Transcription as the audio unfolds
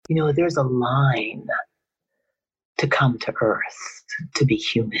there's a line to come to Earth, to be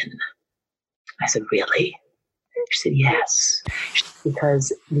human. I said, really? She said, yes.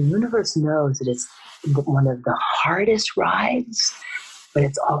 Because the universe knows that it's one of the hardest rides, but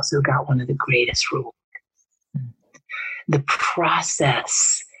it's also got one of the greatest rewards. The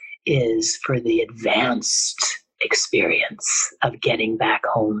process is for the advanced experience of getting back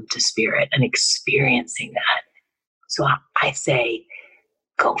home to spirit and experiencing that. So I say,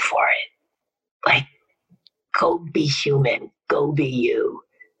 go for it. Like, go be human, go be you.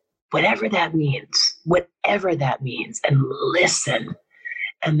 Whatever that means, and listen,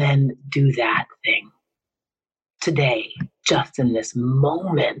 and then do that thing today, just in this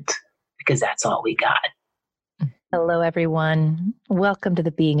moment, because that's all we got. Hello, everyone. Welcome to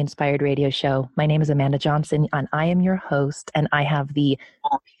the Being Inspired Radio Show. My name is Amanda Johnson, and I am your host, and I have the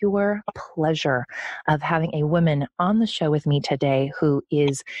pure pleasure of having a woman on the show with me today who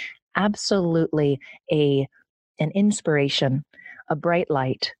is absolutely an inspiration, a bright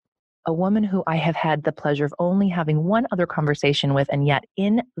light, a woman who I have had the pleasure of only having one other conversation with, and yet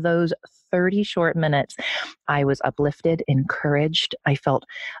in those 30 short minutes, I was uplifted, encouraged. I felt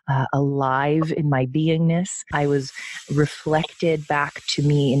alive in my beingness. I was reflected back to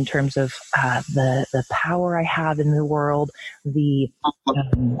me in terms of the power I have in the world, the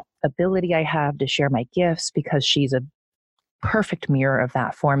ability I have to share my gifts, because she's a perfect mirror of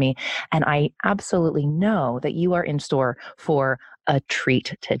that for me. And I absolutely know that you are in store for a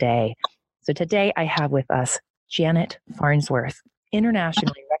treat today. So today I have with us Janet Farnsworth,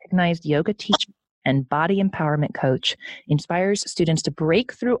 internationally recognized yoga teacher and body empowerment coach, inspires students to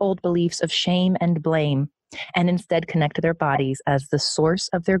break through old beliefs of shame and blame and instead connect to their bodies as the source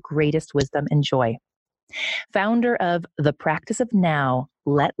of their greatest wisdom and joy. Founder of The Practice of Now,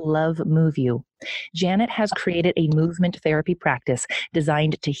 Let Love Move You, Janet has created a movement therapy practice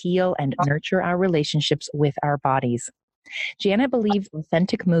designed to heal and nurture our relationships with our bodies. Janet believes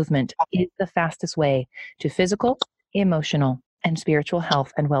authentic movement is the fastest way to physical, emotional, and spiritual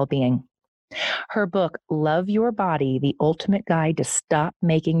health and well-being. Her book, Love Your Body, The Ultimate Guide to Stop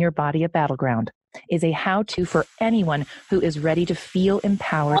Making Your Body a Battleground, is a how-to for anyone who is ready to feel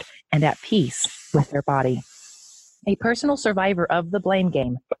empowered and at peace with their body. A personal survivor of the blame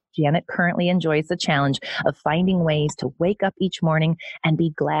game, Janet currently enjoys the challenge of finding ways to wake up each morning and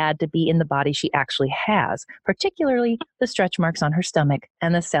be glad to be in the body she actually has, particularly the stretch marks on her stomach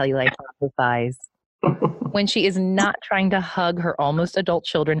and the cellulite on her thighs. When she is not trying to hug her almost adult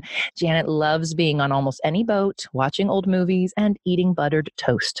children, Janet loves being on almost any boat, watching old movies, and eating buttered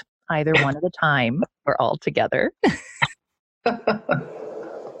toast, either one at a time or all together.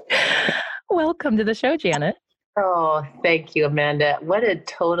 Welcome to the show, Janet. Oh, thank you, Amanda. What a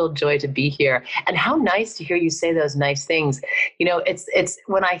total joy to be here. And how nice to hear you say those nice things. It's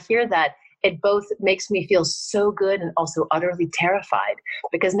when I hear that, it both makes me feel so good and also utterly terrified,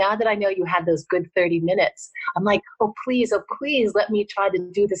 because now that I know you had those good 30 minutes, I'm like, oh, please, let me try to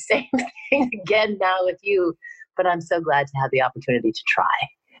do the same thing again now with you. But I'm so glad to have the opportunity to try.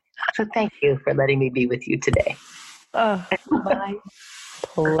 So thank you for letting me be with you today. Oh, my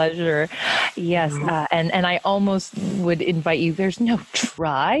pleasure. Yes. And I almost would invite you. There's no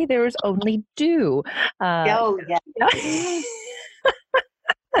try. There's only do. Oh, yeah.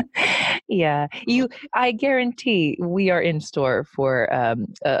 Yeah. I guarantee we are in store for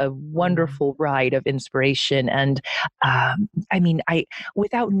a wonderful ride of inspiration. And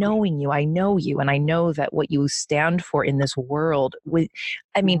without knowing you, I know you, and I know that what you stand for in this world,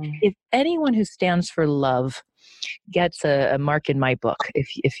 if anyone who stands for love gets a mark in my book,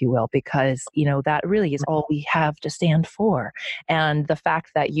 if you will, because, that really is all we have to stand for. And the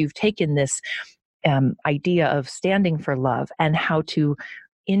fact that you've taken this idea of standing for love and how to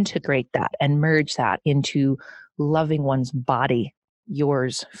integrate that and merge that into loving one's body,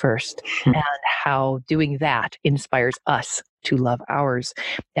 yours first, and how doing that inspires us to love ours.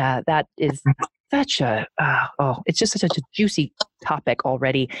 That is such it's just such a juicy topic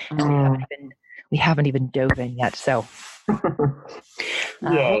already. And we haven't even dove in yet. So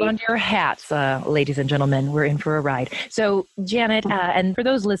hold on to your hats, ladies and gentlemen. We're in for a ride. So Janet, and for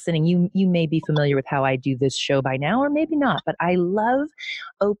those listening, you may be familiar with how I do this show by now, or maybe not, but I love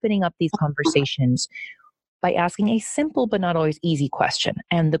opening up these conversations by asking a simple but not always easy question.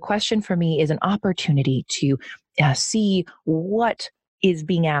 And the question for me is an opportunity to see what is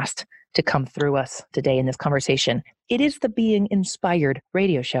being asked to come through us today in this conversation. It is the Being Inspired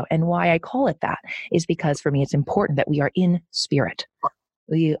Radio Show. And why I call it that is because for me, it's important that we are in spirit.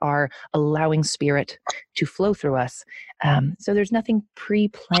 We are allowing spirit to flow through us. So there's nothing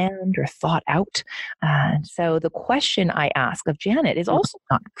pre-planned or thought out. So the question I ask of Janet is also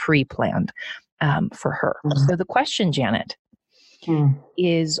not pre-planned for her. So the question, Janet,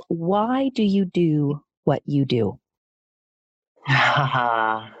 is why do you do what you do?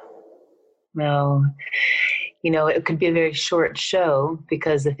 Well, it could be a very short show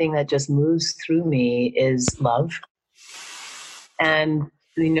because the thing that just moves through me is love. And,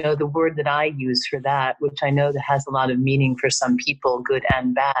 the word that I use for that, which I know that has a lot of meaning for some people, good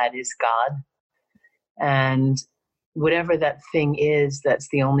and bad, is God. And whatever that thing is, that's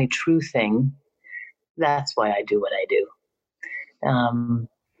the only true thing. That's why I do what I do.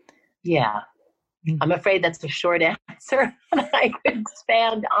 Yeah. I'm afraid that's a short answer. I could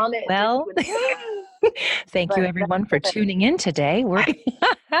expand on it. Well, thank you everyone for tuning in today.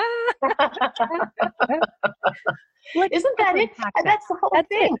 Isn't that it? That's the whole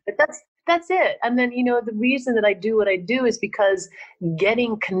thing. That's it. And then, the reason that I do what I do is because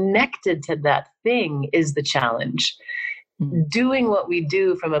getting connected to that thing is the challenge. Doing what we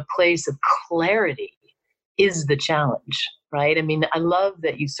do from a place of clarity is the challenge, right? I mean, I love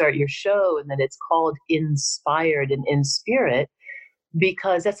that you start your show and that it's called Inspired and in Spirit,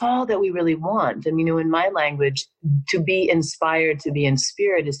 because that's all that we really want. And, in my language, to be inspired, to be in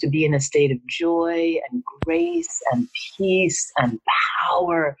spirit is to be in a state of joy and grace and peace and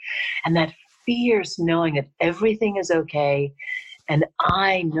power and that fierce knowing that everything is okay and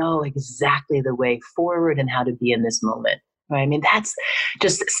I know exactly the way forward and how to be in this moment. Right? I mean, that's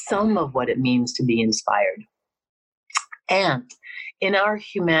just some of what it means to be inspired. And in our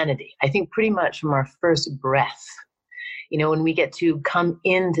humanity, I think pretty much from our first breath, when we get to come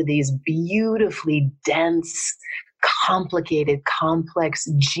into these beautifully dense, complicated, complex,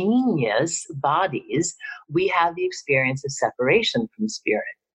 genius bodies, we have the experience of separation from spirit,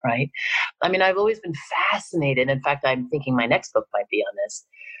 right? I mean, I've always been fascinated. In fact, I'm thinking my next book might be on this,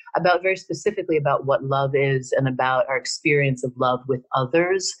 about very specifically about what love is and about our experience of love with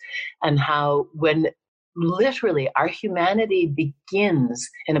others and how when literally our humanity begins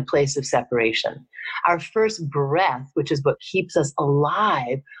in a place of separation. Our first breath, which is what keeps us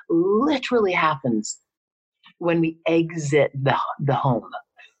alive, literally happens when we exit the home,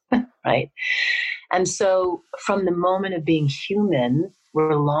 right? And so from the moment of being human,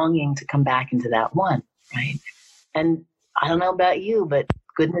 we're longing to come back into that one, right? And I don't know about you, but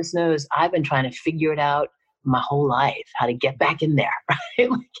goodness knows I've been trying to figure it out my whole life, how to get back in there, right?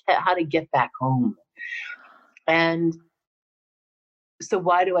 How to get back home. And so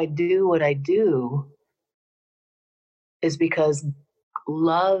why do I do what I do? Is because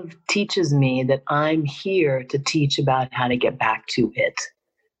love teaches me that I'm here to teach about how to get back to it.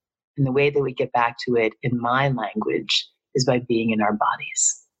 And the way that we get back to it in my language is by being in our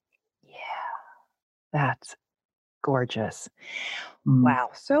bodies. Yeah, that's gorgeous. Wow,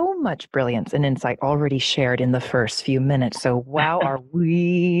 so much brilliance and insight already shared in the first few minutes. So wow, are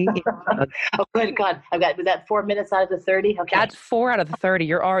we? Oh, good God! Was that 4 minutes out of the 30? Okay, that's 4 out of the 30.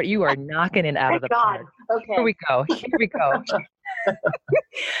 You are knocking it out of the park. Okay, Here we go.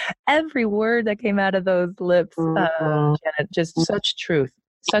 Every word that came out of those lips, Janet, just such truth,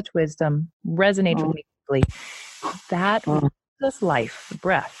 such wisdom, resonates with me deeply. That this life,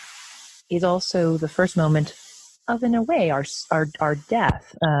 breath, is also the first moment of, in a way, our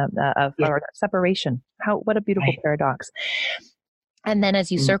death, of our separation. What a beautiful paradox. And then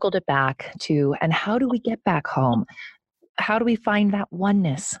as you circled it back to, and how do we get back home? How do we find that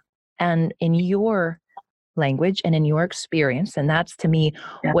oneness? And in your language and in your experience, and that's to me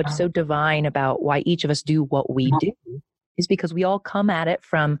what's so divine about why each of us do what we do, is because we all come at it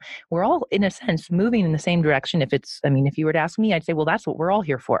from, we're all in a sense moving in the same direction. If you were to ask me, I'd say, well, that's what we're all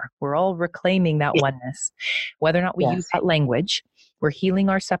here for. We're all reclaiming that oneness. Whether or not we use that language, we're healing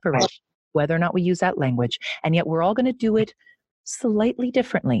our separation, whether or not we use that language. And yet we're all going to do it slightly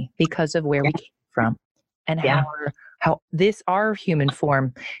differently because of where we came from and how our human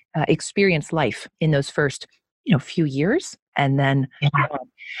form experienced life in those first few years. And then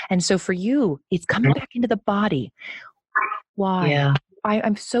and so for you, it's coming back into the body. Why?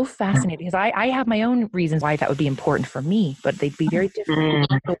 I'm so fascinated because I have my own reasons why that would be important for me, but they'd be very different.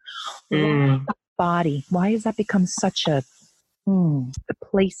 So why the body? Why has that become such a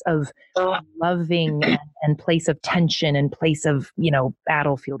place of loving and place of tension and place of,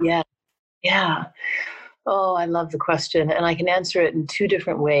 battlefield? Yeah. Oh, I love the question. And I can answer it in two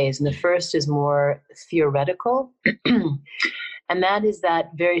different ways. And the first is more theoretical. And that is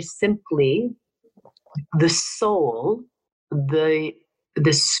that very simply, the soul, the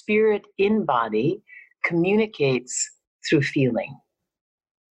spirit in body communicates through feeling.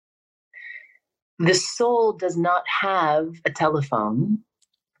 The soul does not have a telephone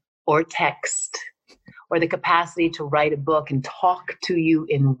or text or the capacity to write a book and talk to you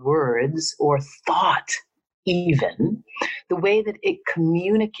in words or thought even. The way that it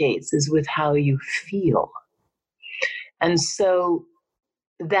communicates is with how you feel. And so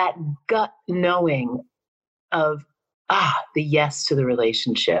that gut knowing of, the yes to the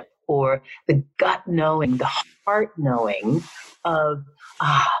relationship, or the gut knowing, the heart knowing of,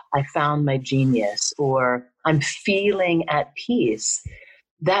 I found my genius, or I'm feeling at peace,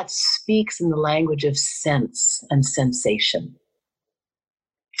 that speaks in the language of sense and sensation.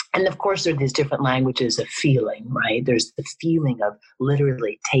 And of course, there are these different languages of feeling, right? There's the feeling of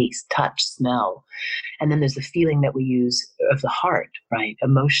literally taste, touch, smell. And then there's the feeling that we use of the heart, right?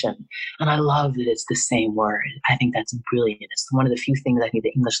 Emotion. And I love that it's the same word. I think that's brilliant. It's one of the few things I think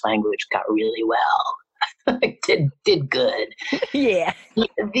the English language got really well. did good. Yeah.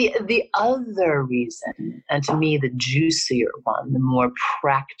 The other reason, and to me the juicier one, the more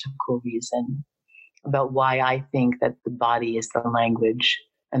practical reason about why I think that the body is the language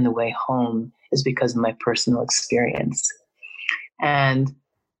and the way home, is because of my personal experience. And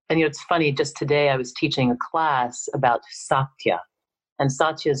it's funny, just today I was teaching a class about satya. And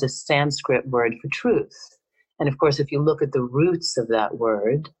satya is a Sanskrit word for truth. And of course, if you look at the roots of that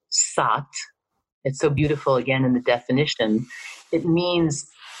word, sat, it's so beautiful again in the definition, it means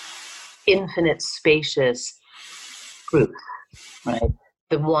infinite, spacious truth, right?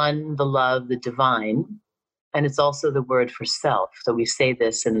 The one, the love, the divine. And it's also the word for self. So we say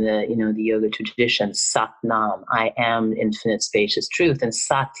this in the yoga tradition, Sat Nam, I am infinite spacious truth. And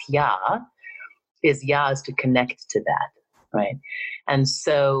Satya is to connect to that, right? And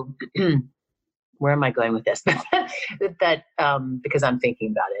so where am I going with this? that because I'm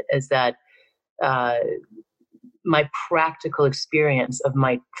thinking about it, is that my practical experience of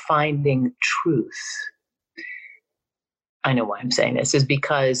my finding truth, I know why I'm saying this, is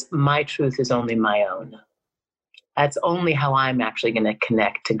because my truth is only my own. That's only how I'm actually going to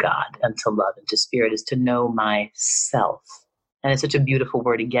connect to God and to love and to spirit, is to know myself. And it's such a beautiful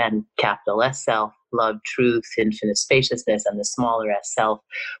word, again, capital S self, love, truth, infinite spaciousness, and the smaller S self,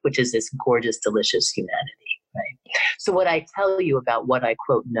 which is this gorgeous, delicious humanity, right? So what I tell you about what I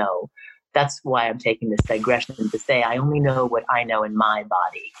quote know, that's why I'm taking this digression to say I only know what I know in my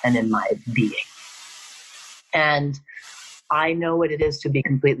body and in my being. And I know what it is to be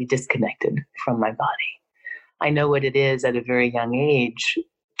completely disconnected from my body. I know what it is at a very young age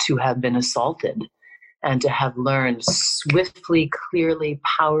to have been assaulted and to have learned swiftly, clearly,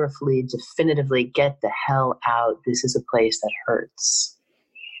 powerfully, definitively, get the hell out. This is a place that hurts.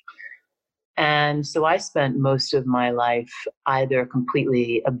 And so I spent most of my life either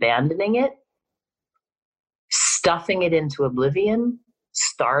completely abandoning it, stuffing it into oblivion,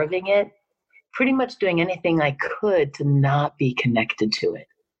 starving it, pretty much doing anything I could to not be connected to it.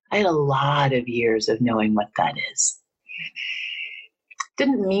 I had a lot of years of knowing what that is.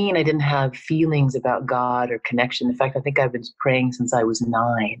 Didn't mean I didn't have feelings about God or connection. In fact, I think I've been praying since I was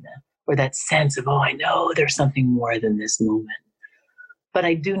 9, or that sense of, I know there's something more than this moment. But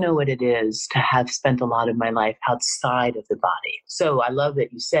I do know what it is to have spent a lot of my life outside of the body. So I love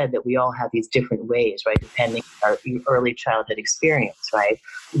that you said that we all have these different ways, right? Depending on our early childhood experience, right?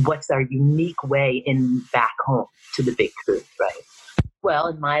 What's our unique way in back home to the big truth, right? Well,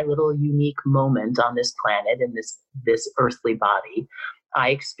 in my little unique moment on this planet, in this earthly body, I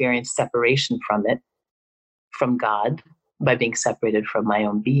experienced separation from it, from God, by being separated from my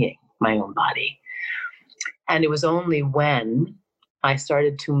own being, my own body. And it was only when I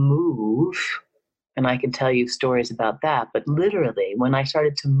started to move, and I can tell you stories about that, but literally when I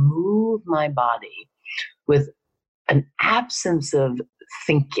started to move my body with an absence of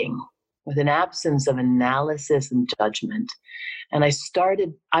thinking, with an absence of analysis and judgment, and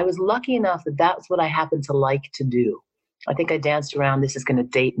I was lucky enough that that's what I happened to like to do. I think I danced around, this is going to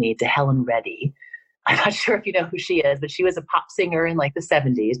date me, to Helen Reddy. I'm not sure if you know who she is, but she was a pop singer in like the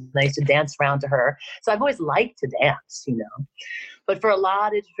 70s. And I used to dance around to her. So I've always liked to dance, But for a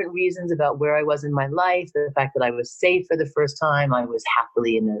lot of different reasons about where I was in my life, the fact that I was safe for the first time, I was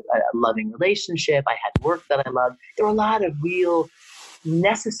happily in a loving relationship, I had work that I loved. There were a lot of real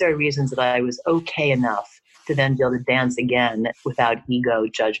necessary reasons that I was okay enough to then be able to dance again without ego,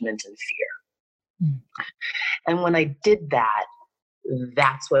 judgment, and fear. Mm. And when I did that,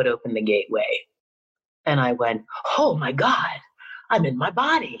 that's what opened the gateway. And I went, oh my God, I'm in my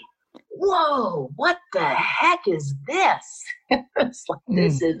body. Whoa, what the heck is this? It's like,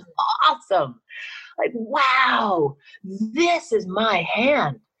 this is awesome. Like, wow, this is my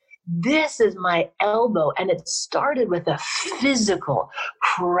hand. This is my elbow. And it started with a physical,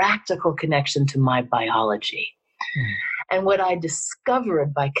 practical connection to my biology. And what I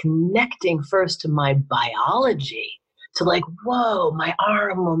discovered by connecting first to my biology, to like, whoa, my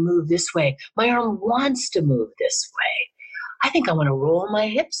arm will move this way. My arm wants to move this way. I think I want to roll my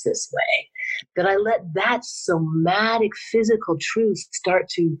hips this way. That I let that somatic physical truth start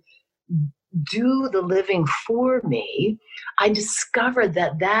to do the living for me. I discovered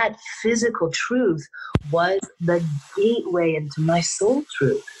that that physical truth was the gateway into my soul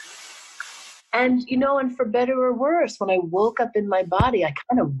truth. And, and for better or worse, when I woke up in my body, I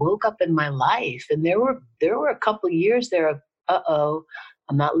kind of woke up in my life. And there were a couple of years there of,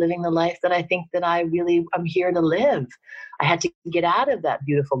 I'm not living the life that I think that I'm here to live. I had to get out of that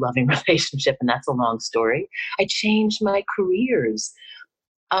beautiful, loving relationship. And that's a long story. I changed my careers.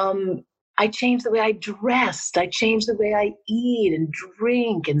 I changed the way I dressed. I changed the way I eat and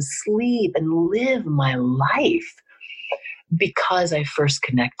drink and sleep and live my life because I first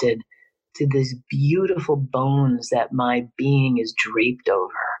connected to these beautiful bones that my being is draped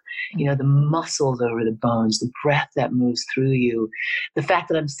over. The muscles over the bones, the breath that moves through you. The fact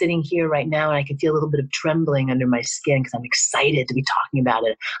that I'm sitting here right now and I can feel a little bit of trembling under my skin because I'm excited to be talking about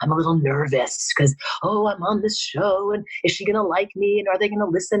it. I'm a little nervous because, I'm on this show and is she going to like me and are they going to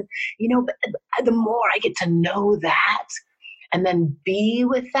listen? But the more I get to know that and then be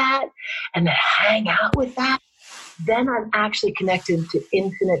with that and then hang out with that, then I'm actually connected to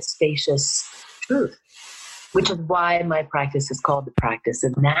infinite spacious truth, which is why my practice is called the practice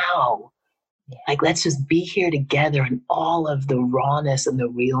of now. Like, let's just be here together in all of the rawness and the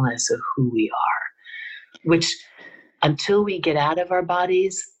realness of who we are, which until we get out of our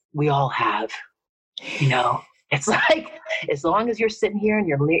bodies, we all have, It's like, as long as you're sitting here and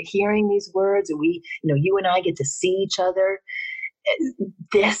you're hearing these words and you and I get to see each other,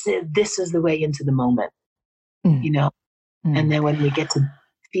 this is the way into the moment. And then when we get to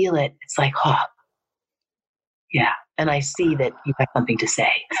feel it, it's like, yeah. And I see that you have something to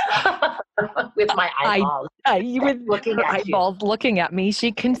say with my eyeballs. With looking at eyeballs looking at me,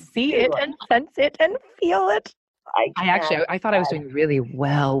 she can see it and sense it and feel it. I thought I was doing really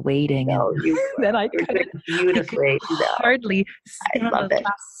well waiting. No, and then I couldn't beautifully. Hardly stand those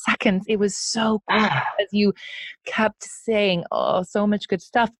last seconds. It was so cool as you kept saying, so much good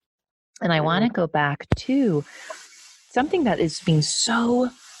stuff. And I want to go back to something that is being so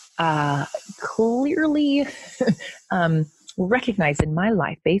clearly recognized in my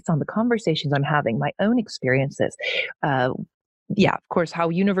life based on the conversations I'm having, my own experiences. Of course, how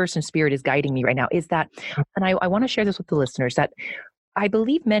universe and spirit is guiding me right now is that, and I want to share this with the listeners, that I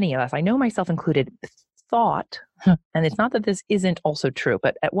believe many of us, I know myself included, thought, and it's not that this isn't also true,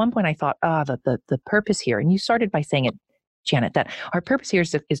 but at one point I thought, the purpose here, and you started by saying it, Janet, that our purpose here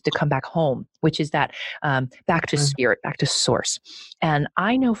is to come back home, which is that back to spirit, back to source. And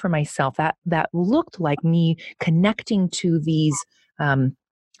I know for myself that looked like me connecting to these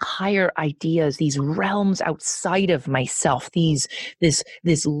higher ideas, these realms outside of myself, this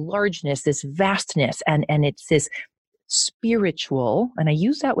largeness, this vastness, and it's this spiritual. And I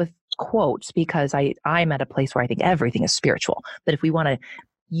use that with quotes because I'm at a place where I think everything is spiritual. But if we want to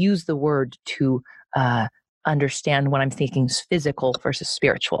use the word to understand what I'm thinking is physical versus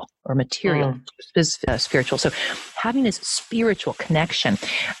spiritual, or material spiritual. So having this spiritual connection,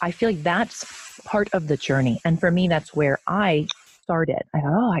 I feel like that's part of the journey. And for me, that's where I started. I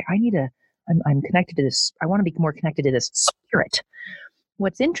thought, I'm connected to this. I want to be more connected to this spirit.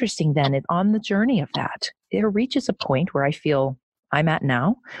 What's interesting then is on the journey of that, it reaches a point where I feel I'm at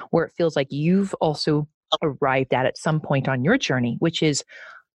now, where it feels like you've also arrived at some point on your journey, which is,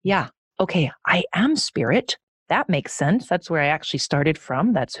 okay, I am spirit. That makes sense. That's where I actually started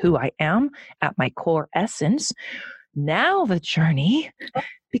from. That's who I am at my core essence. Now the journey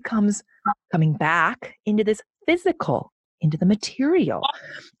becomes coming back into this physical, into the material.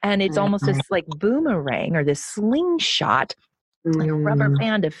 And it's almost this like boomerang or this slingshot, like a rubber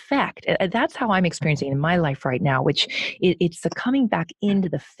band effect. And that's how I'm experiencing it in my life right now, which it's the coming back into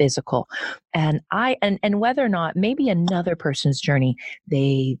the physical. And whether or not maybe another person's journey,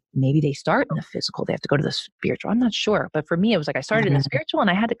 maybe they start in the physical, they have to go to the spiritual. I'm not sure. But for me, it was like I started in the spiritual and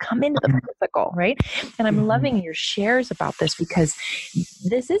I had to come into the physical, right? And I'm loving your shares about this because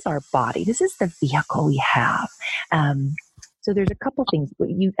this is our body. This is the vehicle we have. So there's a couple things.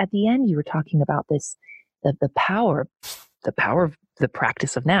 At the end, you were talking about this, the power of the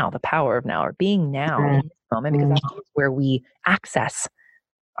practice of now, the power of now, or being now in this moment, because that's where we access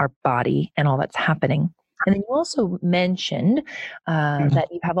our body and all that's happening. And then you also mentioned that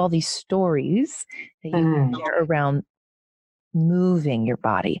you have all these stories that you share around moving your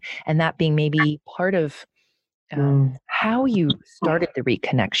body, and that being maybe part of how you started the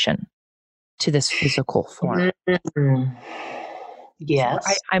reconnection to this physical form. Yes.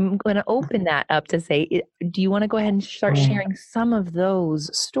 So I'm going to open that up to say, do you want to go ahead and start sharing some of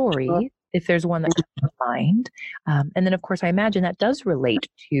those stories, if there's one that comes to mind? And then, of course, I imagine that does relate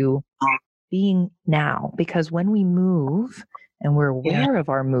to being now, because when we move and we're aware of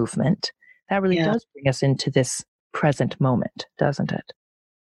our movement, that really does bring us into this present moment, doesn't it?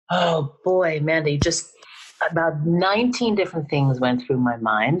 Oh boy, Amanda, just about 19 different things went through my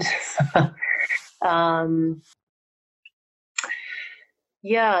mind.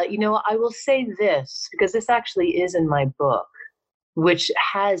 Yeah, I will say this, because this actually is in my book, which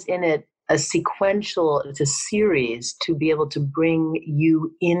has in it it's a series to be able to bring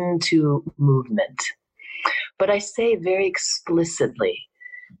you into movement. But I say very explicitly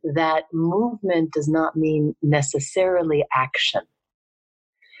that movement does not mean necessarily action,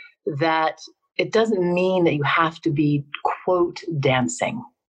 that it doesn't mean that you have to be, quote, dancing.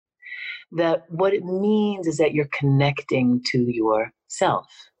 That what it means is that you're connecting to yourself.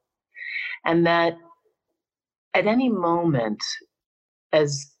 And that at any moment,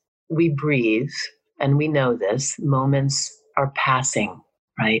 as we breathe, and we know this, moments are passing,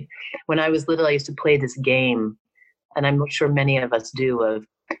 right? When I was little, I used to play this game, and I'm sure many of us do, of,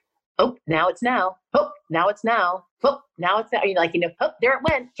 oh, now it's now. Oh, now it's now. Oh, now it's now. Oh, there it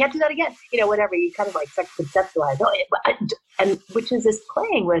went. Can't do that again. Whatever. You kind of like conceptualize. And which is this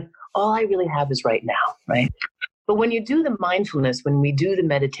playing with, all I really have is right now, right? But when you do the mindfulness, when we do the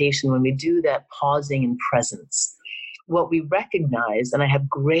meditation, when we do that pausing and presence, what we recognize, and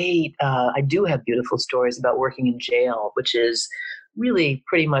I do have beautiful stories about working in jail, which is really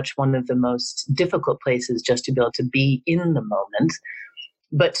pretty much one of the most difficult places just to be able to be in the moment,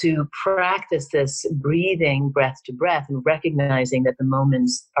 but to practice this breathing breath to breath and recognizing that the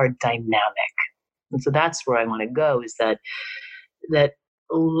moments are dynamic. And so that's where I want to go, is that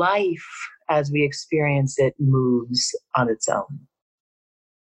life as we experience it moves on its own.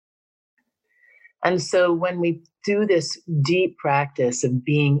 And so when we do this deep practice of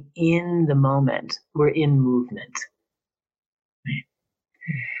being in the moment, we're in movement,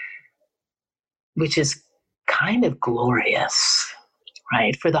 which is kind of glorious,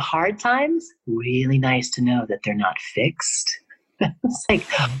 right? For the hard times, really nice to know that they're not fixed. It's like,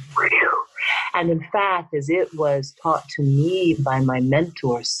 whew. And in fact, as it was taught to me by my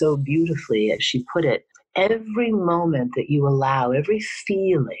mentor so beautifully, as she put it, every moment that you allow, every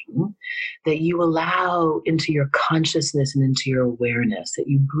feeling that you allow into your consciousness and into your awareness, that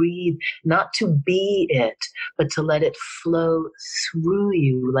you breathe not to be it, but to let it flow through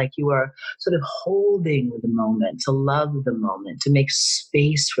you, like you are sort of holding the moment, to love the moment, to make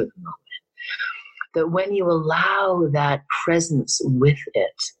space for the moment. That when you allow that presence with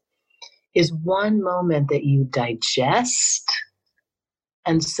it, is one moment that you digest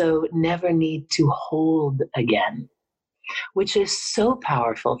and so never need to hold again, which is so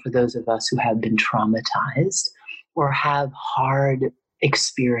powerful for those of us who have been traumatized or have hard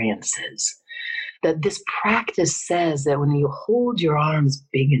experiences. That this practice says that when you hold your arms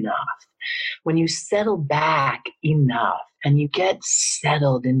big enough, when you settle back enough and you get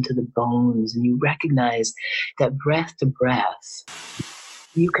settled into the bones and you recognize that breath to breath,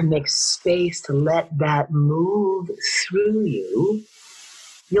 you can make space to let that move through you.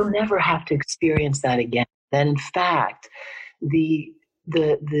 You'll never have to experience that again. That in fact, the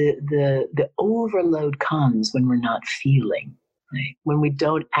overload comes when we're not feeling, right? When we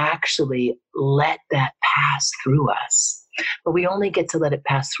don't actually let that pass through us. But we only get to let it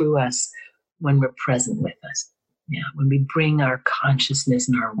pass through us when we're present with us. Yeah, when we bring our consciousness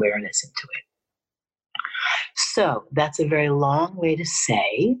and our awareness into it. So that's a very long way to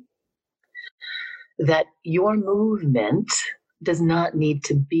say that your movement does not need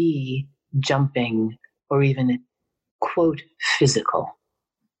to be jumping or even, quote, physical.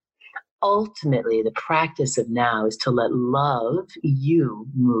 Ultimately, the practice of now is to let love you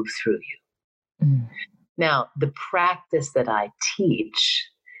move through you. Mm. Now, the practice that I teach,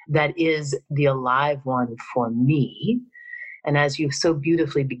 that is the alive one for me, and as you so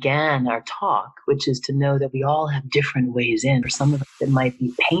beautifully began our talk, which is to know that we all have different ways in. For some of us, it might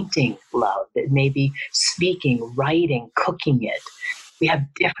be painting love. It may be speaking, writing, cooking it. We have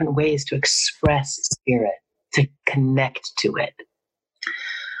different ways to express spirit, to connect to it.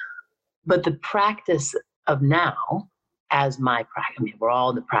 But the practice of now, as my practice, I mean, we're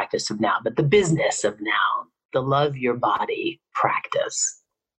all in the practice of now, but the business of now, the love your body practice,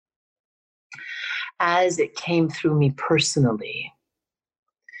 as it came through me personally,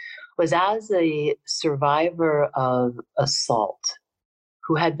 was as a survivor of assault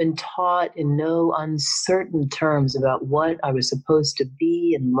who had been taught in no uncertain terms about what I was supposed to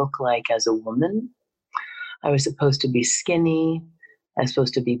be and look like as a woman. I was supposed to be skinny. I was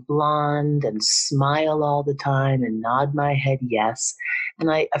supposed to be blonde and smile all the time and nod my head yes. And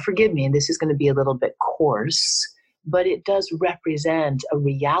forgive me, and this is going to be a little bit coarse, but it does represent a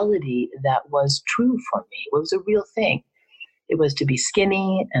reality that was true for me. It was a real thing. It was to be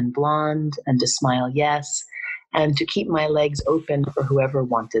skinny and blonde and to smile yes, and to keep my legs open for whoever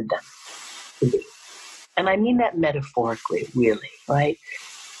wanted them to be. And I mean that metaphorically, really, right?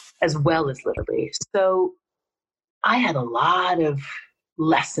 As well as literally. So I had a lot of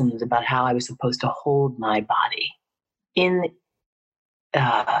lessons about how I was supposed to hold my body in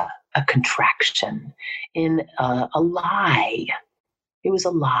a contraction, in a lie. It was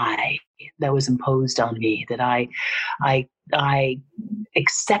a lie that was imposed on me that I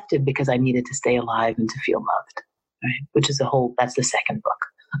accepted because I needed to stay alive and to feel loved, right? Which is that's the second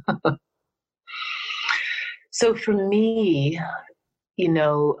book. So for me,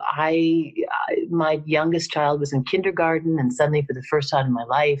 my youngest child was in kindergarten, and suddenly for the first time in my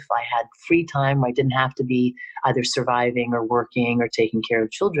life, I had free time where I didn't have to be either surviving or working or taking care of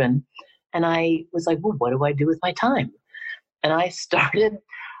children. And I was like, well, what do I do with my time? And I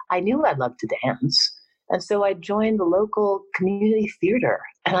knew I loved to dance. And so I joined the local community theater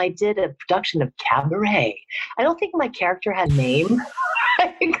and I did a production of Cabaret. I don't think my character had a name. I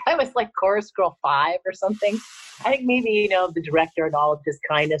think I was like Chorus Girl 5 or something. I think maybe, the director in all of his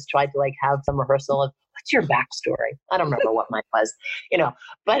kindness tried to have some rehearsal of what's your backstory? I don't remember what mine was,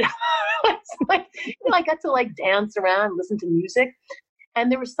 but I got to dance around, listen to music.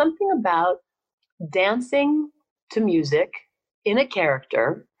 And there was something about dancing to music in a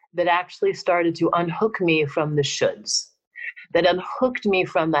character that actually started to unhook me from the shoulds, that unhooked me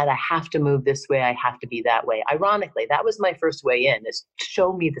from that I have to move this way, I have to be that way. Ironically, that was my first way in, is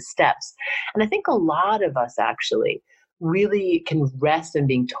show me the steps. And I think a lot of us actually really can rest in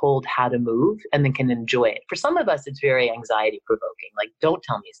being told how to move and then can enjoy it. For some of us, it's very anxiety provoking. Don't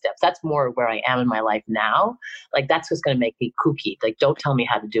tell me steps. That's more where I am in my life now. That's what's going to make me kooky. Don't tell me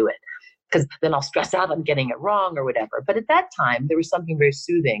how to do it, because then I'll stress out on getting it wrong or whatever. But at that time, there was something very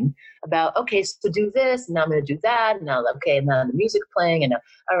soothing about, okay, so do this, and now I'm going to do that, and now, okay, and now the music playing, and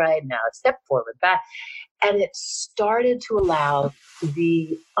all right, now step forward, back. And it started to allow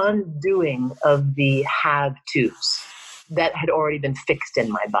the undoing of the have-tos that had already been fixed in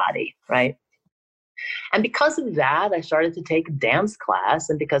my body, right? And because of that, I started to take a dance class.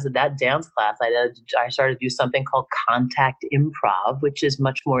 And because of that dance class, I started to do something called contact improv, which is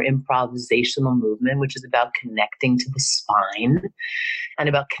much more improvisational movement, which is about connecting to the spine and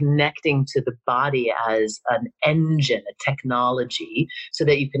about connecting to the body as an engine, a technology, so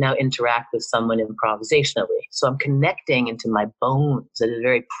that you can now interact with someone improvisationally. So I'm connecting into my bones in a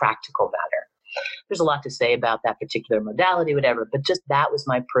very practical manner. There's a lot to say about that particular modality, whatever, but just that was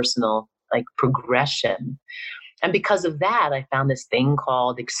my personal progression. And because of that, I found this thing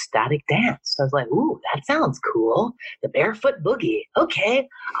called ecstatic dance. So I was like, ooh, that sounds cool. The barefoot boogie. Okay,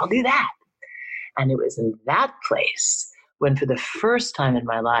 I'll do that. And it was in that place when for the first time in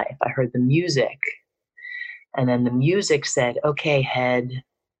my life, I heard the music. And then the music said, okay, head,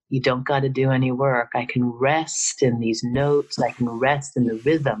 you don't got to do any work. I can rest in these notes. I can rest in the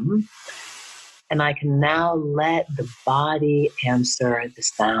rhythm. And I can now let the body answer the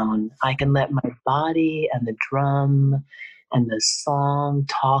sound. I can let my body and the drum and the song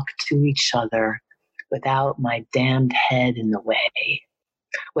talk to each other without my damned head in the way,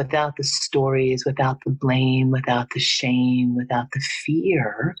 without the stories, without the blame, without the shame, without the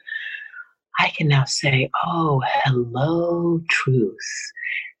fear. I can now say, oh, hello, truth.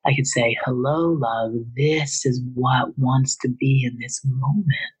 I can say, hello, love. This is what wants to be in this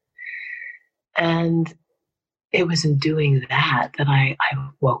moment. And it was in doing that I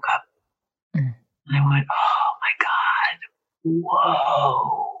woke up. And I went, oh my God,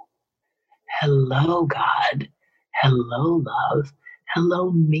 whoa. Hello, God. Hello, love.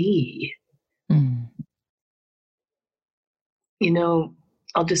 Hello, me. Mm.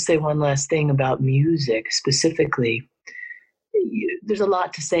 I'll just say one last thing about music specifically. There's a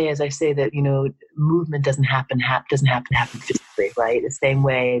lot to say, as I say that, movement doesn't happen to happen physically, right? The same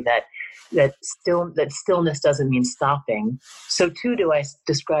way that stillness doesn't mean stopping. So too do I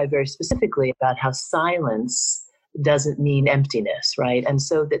describe very specifically about how silence doesn't mean emptiness, right? And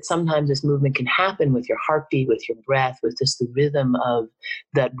so that sometimes this movement can happen with your heartbeat, with your breath, with just the rhythm of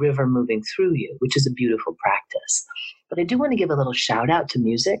that river moving through you, which is a beautiful practice. But I do want to give a little shout out to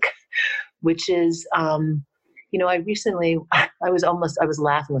music, which is, I recently, I was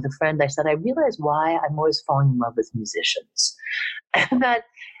laughing with a friend. I said, I realize why I'm always falling in love with musicians. And that,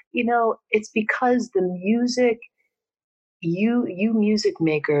 it's because the music, you music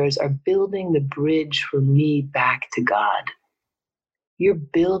makers are building the bridge for me back to God. You're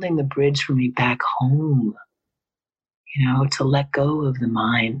building the bridge for me back home, to let go of the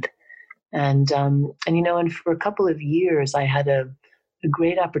mind. And for a couple of years, I had a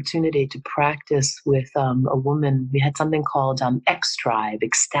great opportunity to practice with a woman. We had something called X Tribe,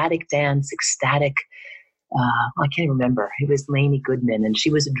 ecstatic dance, ecstatic. I can't remember. It was Lainey Goodman, and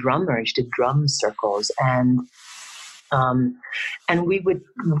she was a drummer. She did drum circles, and we would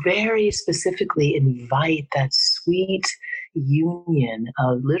very specifically invite that sweet union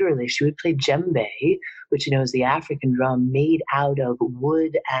of, literally, she would play djembe, which is the African drum made out of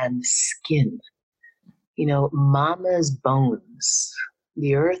wood and skin. Mama's bones,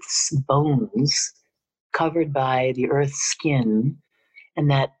 the earth's bones, covered by the earth's skin, and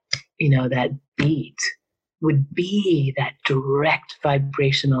that beat would be that direct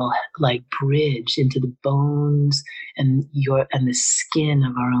vibrational bridge into the bones and the skin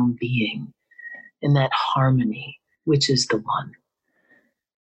of our own being, in that harmony, which is the one.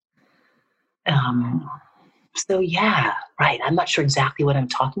 So yeah, right. I'm not sure exactly what I'm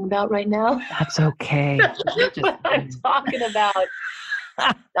talking about right now. That's okay. But I'm talking about.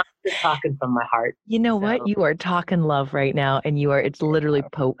 I'm just talking from my heart. You know what? You are talking love right now, and it's literally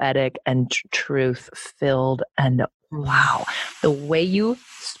poetic and truth filled. And wow, the way you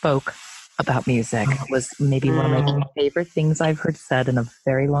spoke about music was maybe one of my favorite things I've heard said in a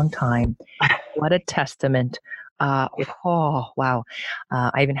very long time. What a testament. Oh, wow.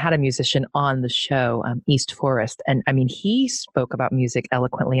 I even had a musician on the show, East Forest. And I mean, he spoke about music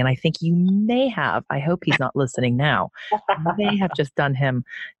eloquently. And I think you may have, I hope he's not listening now, may have just done him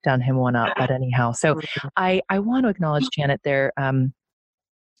one up. But anyhow, so I want to acknowledge, Janet, there,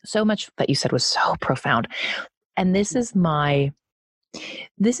 so much that you said was so profound. And this is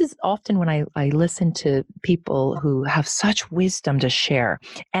often when I listen to people who have such wisdom to share.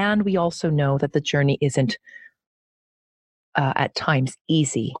 And we also know that the journey isn't at times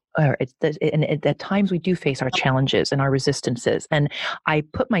easy, and at times we do face our challenges and our resistances. And I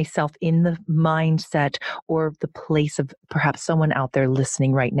put myself in the mindset or the place of perhaps someone out there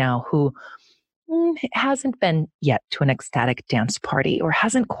listening right now who hasn't been yet to an ecstatic dance party, or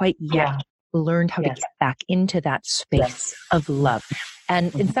hasn't quite yet learned how to get back into that space of love.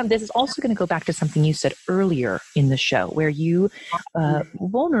 And this is also going to go back to something you said earlier in the show, where you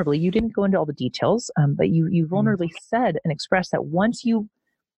vulnerably, you didn't go into all the details, but you vulnerably said and expressed that once you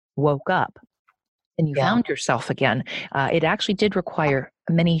woke up and you found yourself again, it actually did require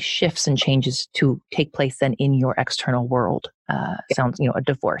many shifts and changes to take place then in your external world. Sounds, a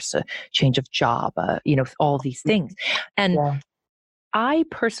divorce, a change of job, all these things. And I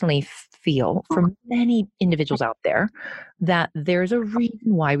personally feel, for many individuals out there, that there's a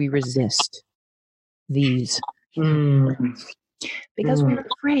reason why we resist these because we're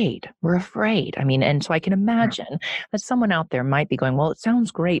afraid. We're afraid. I mean, and so I can imagine that someone out there might be going, well, it sounds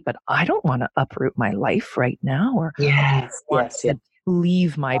great, but I don't want to uproot my life right now, or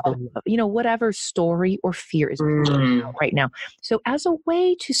leave my beloved, whatever story or fear is right now. So as a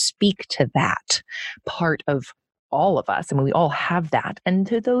way to speak to that part of all of us, I mean, we all have that. And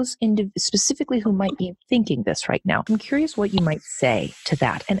to those specifically who might be thinking this right now, I'm curious what you might say to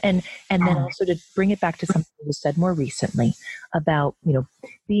that. And then also to bring it back to something you was said more recently about,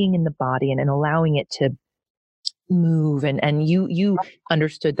 being in the body and allowing it to move. And you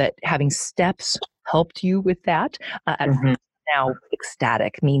understood that having steps helped you with that. Now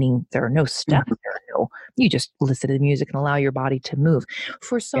ecstatic, meaning there are no steps, you just listen to the music and allow your body to move.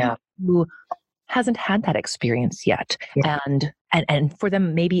 For someone who hasn't had that experience yet, and for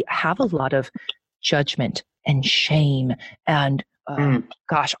them maybe have a lot of judgment and shame and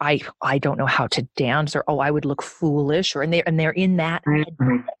gosh, I don't know how to dance, or I would look foolish, or and they're in that.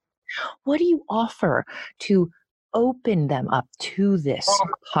 What do you offer to open them up to this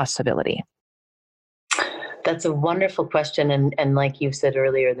possibility? That's a wonderful question, and like you said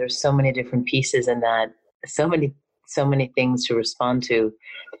earlier, there's so many different pieces in that, so many things to respond to.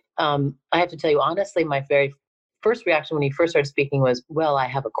 I have to tell you, honestly, my very first reaction when you first started speaking was, well, I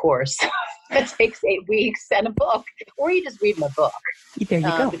have a course that takes 8 weeks and a book, or you just read my book. There you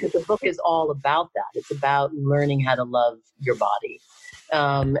go. Because the book is all about that. It's about learning how to love your body,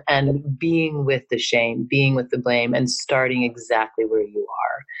 and being with the shame, being with the blame, and starting exactly where you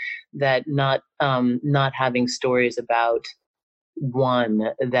are. That not having stories about, one,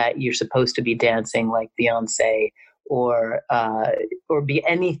 that you're supposed to be dancing like Beyonce, or be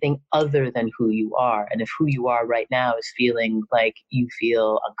anything other than who you are. And if who you are right now is feeling like you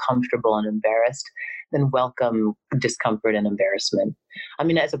feel uncomfortable and embarrassed, then welcome discomfort and embarrassment. I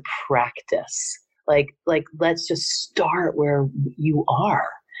mean, as a practice, like let's just start where you are.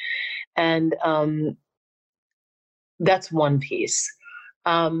 And that's one piece.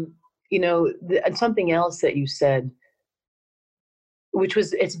 And something else that you said, which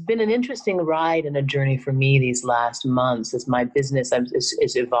was, it's been an interesting ride and a journey for me these last months as my business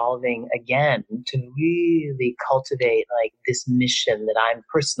is evolving again to really cultivate like this mission that I'm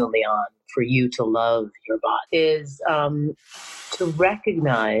personally on for you to love your body is to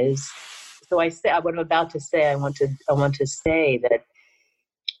recognize. So I say what I'm about to say. I want to say that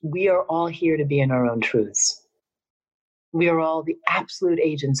we are all here to be in our own truths. We are all the absolute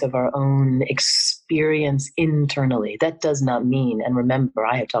agents of our own experience internally. That does not mean, and remember,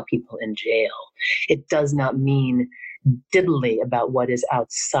 I have taught people in jail, it does not mean diddly about what is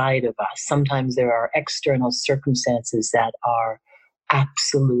outside of us. Sometimes there are external circumstances that are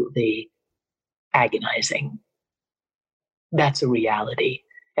absolutely agonizing. That's a reality.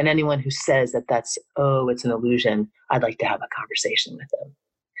 And anyone who says that it's an illusion, I'd like to have a conversation with them.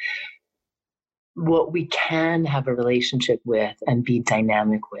 What we can have a relationship with and be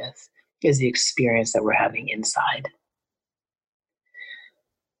dynamic with is the experience that we're having inside.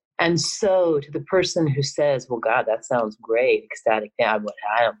 And so to the person who says, well, God, that sounds great, ecstatic,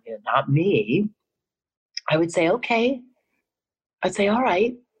 not me, I would say, okay. I'd say, all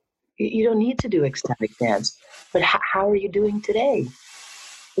right, you don't need to do ecstatic dance, but how are you doing today?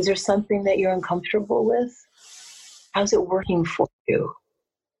 Is there something that you're uncomfortable with? How's it working for you?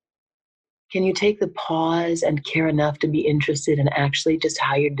 Can you take the pause and care enough to be interested in actually just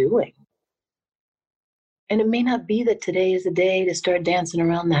how you're doing? And it may not be that today is the day to start dancing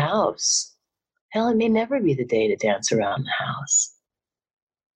around the house. Hell, it may never be the day to dance around the house.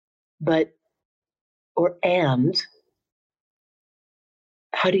 And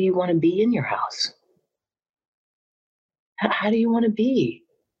how do you want to be in your house? How do you want to be?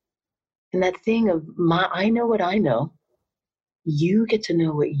 And that thing of I know what I know. You get to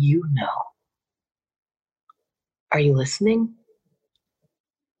know what you know. Are you listening?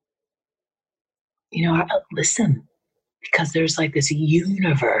 Listen, because there's like this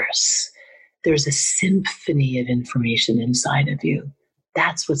universe. There's a symphony of information inside of you.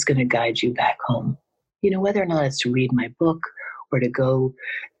 That's what's going to guide you back home. Whether or not it's to read my book or to go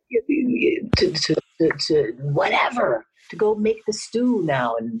to whatever, to go make the stew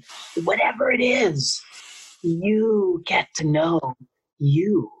now, and whatever it is, you get to know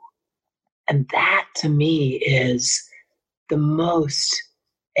you. And that to me is the most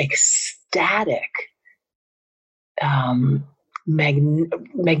ecstatic,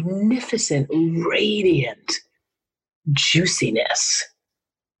 magnificent, radiant juiciness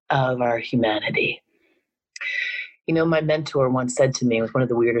of our humanity. My mentor once said to me, it was one of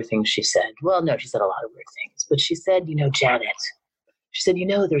the weirder things she said. Well, no, she said a lot of weird things, but she said, Janet, she said,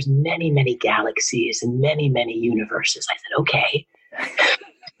 there's many, many galaxies and many, many universes. I said, okay.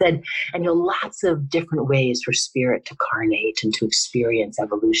 Said, and lots of different ways for spirit to carnate and to experience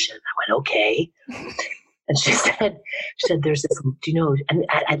evolution. I went, okay. And she said, there's this, and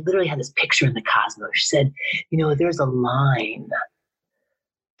I literally had this picture in the cosmos. She said, there's a line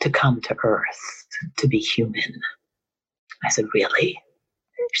to come to Earth, to be human. I said, really?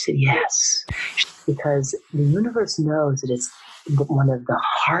 She said, yes. Because the universe knows that it's one of the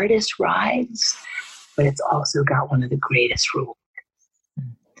hardest rides, but it's also got one of the greatest rewards.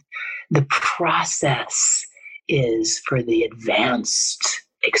 The process is for the advanced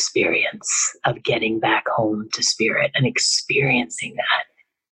experience of getting back home to spirit and experiencing that.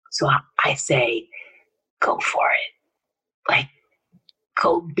 So I say, go for it. Like,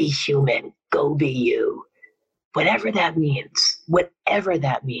 go be human, go be you. Whatever that means,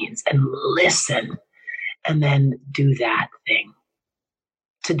 and listen, and then do that thing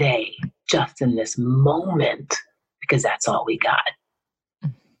today, just in this moment, because that's all we got.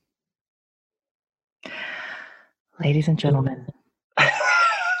 Ladies and gentlemen,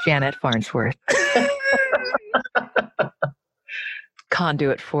 Janet Farnsworth,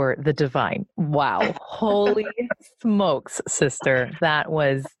 conduit for the divine. Wow. Holy smokes, sister. That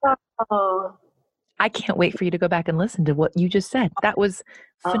was... I can't wait for you to go back and listen to what you just said. That was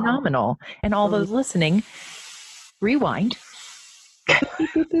phenomenal. And all those listening, rewind.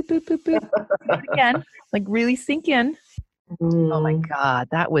 Again, like really sink in. Oh my God,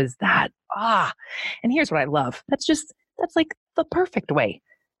 that was that. And here's what I love. That's like the perfect way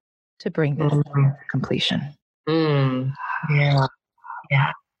to bring this to completion. Yeah.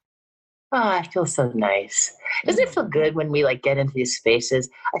 Oh, I feel so nice. Doesn't it feel good when we like get into these spaces?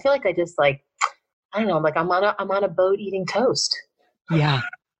 I feel like I just like, I don't know, I'm like I'm on a boat eating toast. Yeah.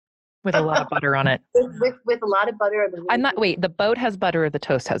 With a lot of butter on it. With a lot of butter. I'm not, wait, the boat has butter or the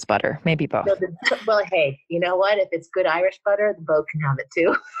toast has butter? Maybe both. No, well, hey, you know what? If it's good Irish butter, the boat can have it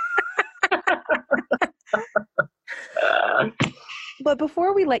too. But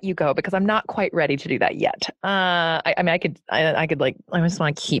before we let you go, because I'm not quite ready to do that yet. I mean, I could like, I just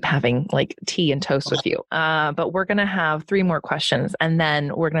want to keep having like tea and toast with you. But we're going to have 3 more questions, and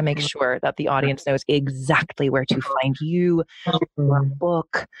then we're going to make sure that the audience knows exactly where to find you, your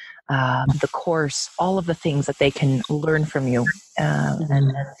book, the course, all of the things that they can learn from you,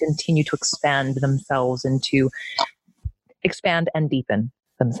 and continue to expand themselves and to expand and deepen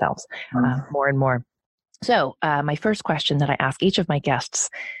themselves more and more. So, my first question that I ask each of my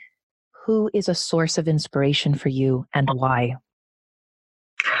guests: who is a source of inspiration for you and why?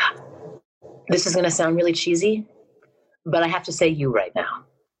 This is going to sound really cheesy, but I have to say you right now.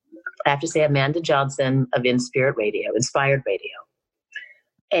 I have to say Amanda Johnson of Inspired Radio.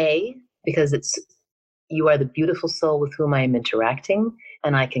 Because you are the beautiful soul with whom I am interacting,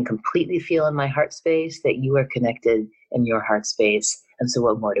 and I can completely feel in my heart space that you are connected in your heart space. And so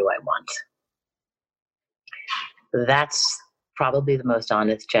what more do I want? That's probably the most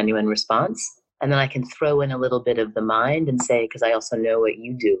honest, genuine response. And then I can throw in a little bit of the mind and say, because I also know what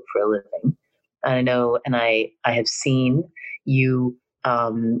you do for a living. I know, and I have seen you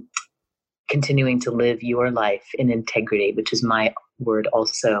continuing to live your life in integrity, which is my word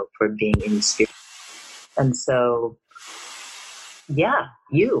also for being in spirit. And so, yeah,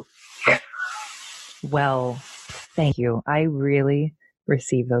 you. Well, thank you. I really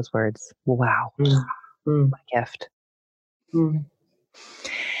receive those words. Wow. My gift.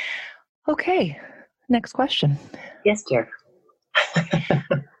 Okay. Next question. Yes, dear.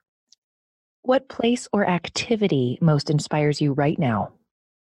 What place or activity most inspires you right now?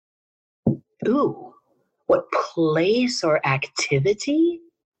 Ooh, what place or activity?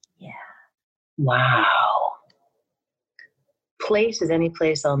 Yeah. Wow. Place is any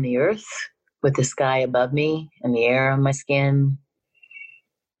place on the earth with the sky above me and the air on my skin.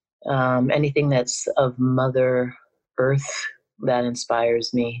 Anything that's of Mother Earth that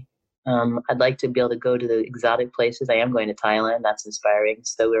inspires me. I'd like to be able to go to the exotic places. I am going to Thailand. That's inspiring.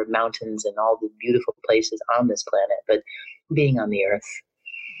 So there are mountains and all the beautiful places on this planet, but being on the earth.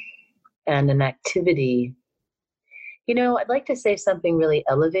 And an activity, I'd like to say something really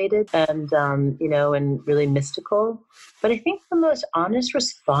elevated and, and really mystical. But I think the most honest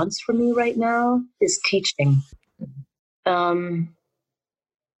response for me right now is teaching.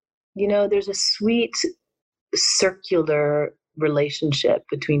 There's a sweet circular relationship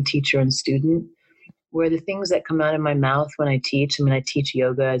between teacher and student where the things that come out of my mouth when I teach, I teach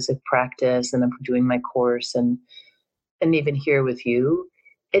yoga as a practice and I'm doing my course and even here with you,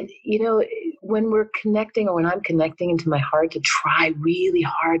 when we're connecting or when I'm connecting into my heart to try really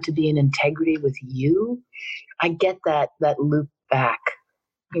hard to be in integrity with you, I get that loop back,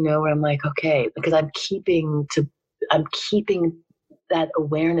 where I'm like, okay, because I'm keeping that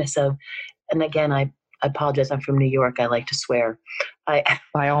awareness of, and again, I apologize. I'm from New York. I like to swear.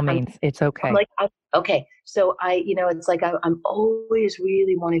 By all means, it's okay. I'm like, okay. So it's like I'm always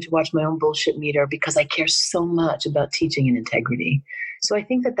really wanting to watch my own bullshit meter because I care so much about teaching and integrity. So I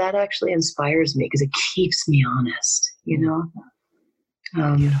think that actually inspires me because it keeps me honest,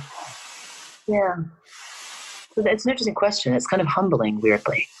 Yeah. So it's an interesting question. It's kind of humbling,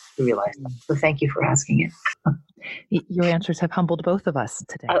 weirdly, to realize that. So thank you for asking it. Your answers have humbled both of us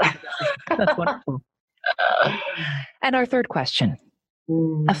today. That's wonderful. And our third question,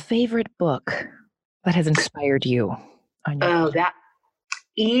 a favorite book that has inspired you? That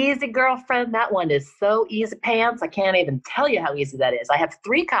easy, girlfriend. That one is so easy pants. I can't even tell you how easy that is. I have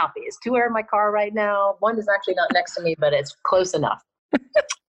 3 copies. 2 are in my car right now. One is actually not next to me, but it's close enough.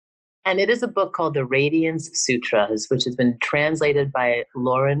 And it is a book called The Radiance Sutras, which has been translated by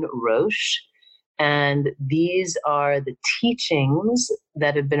Lauren Roche. And these are the teachings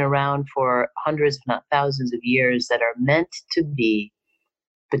that have been around for hundreds, if not thousands of years that are meant to be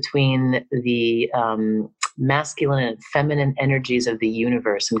between the masculine and feminine energies of the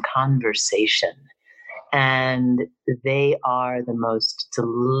universe in conversation. And they are the most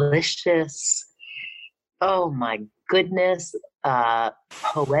delicious, oh my goodness,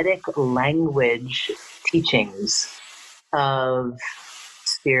 poetic language teachings of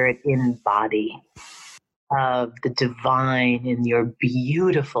spirit in body, of the divine in your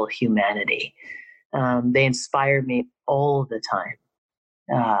beautiful humanity. They inspire me all the time.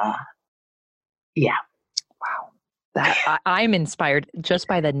 Yeah. Wow. That I'm inspired just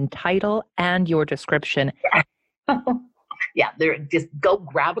by the title and your description. Yeah, just go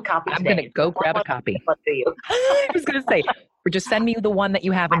grab a copy. I'm going to go grab a copy. I was going to say, or just send me the one that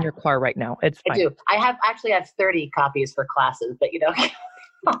you have in your car right now. It's fine. I do. I have 30 copies for classes, but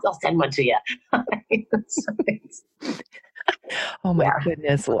I'll send one to you. Oh my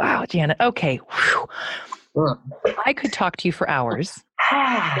goodness. Wow, Janet. Okay. I could talk to you for hours.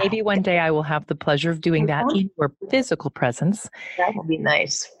 Maybe one day I will have the pleasure of doing that in your physical presence. That would be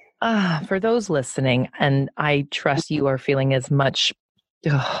nice. For those listening, and I trust you are feeling as much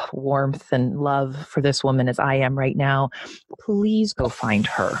warmth and love for this woman as I am right now, please go find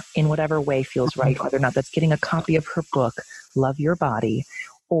her in whatever way feels right, whether or not that's getting a copy of her book, Love Your Body,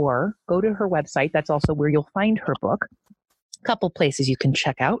 or go to her website. That's also where you'll find her book. A couple places you can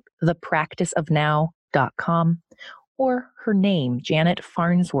check out, thepracticeofnow.com or her name,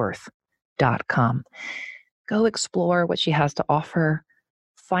 janetfarnsworth.com. Go explore what she has to offer.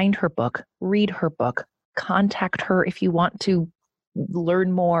 Find her book, read her book, contact her if you want to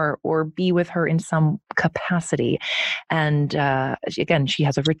learn more or be with her in some capacity. And again, she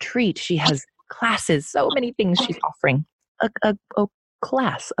has a retreat. She has classes, so many things she's offering. A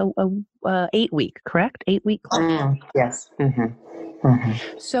class, a 8-week, correct? 8-week class? Yes. Mm-hmm.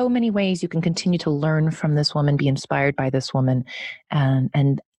 Mm-hmm. So many ways you can continue to learn from this woman, be inspired by this woman,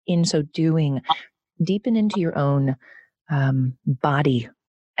 and in so doing, deepen into your own body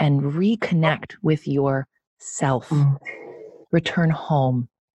and reconnect with yourself. Return home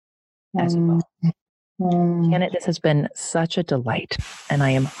as you will. Janet, this has been such a delight, and I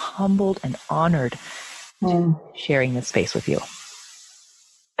am humbled and honored to sharing this space with you.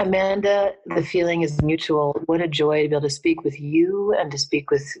 Amanda, the feeling is mutual. What a joy to be able to speak with you and to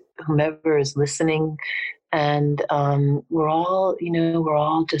speak with whomever is listening. And we're all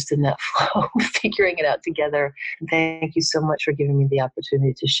just in that flow, figuring it out together. And thank you so much for giving me the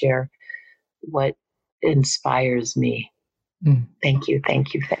opportunity to share what inspires me. Thank you,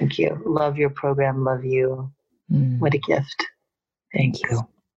 thank you, thank you. Love your program. Love you. What a gift. Thank you.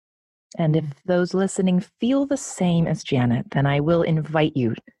 And if those listening feel the same as Janet, then I will invite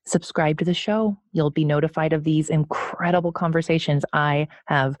you, subscribe to the show. You'll be notified of these incredible conversations I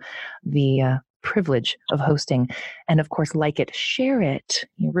have the privilege of hosting. And of course, like it, share it,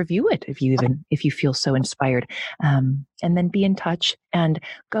 review it if you feel so inspired. And then be in touch and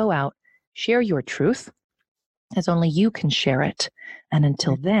go out, share your truth as only you can share it. And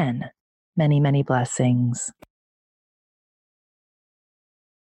until then, many, many blessings.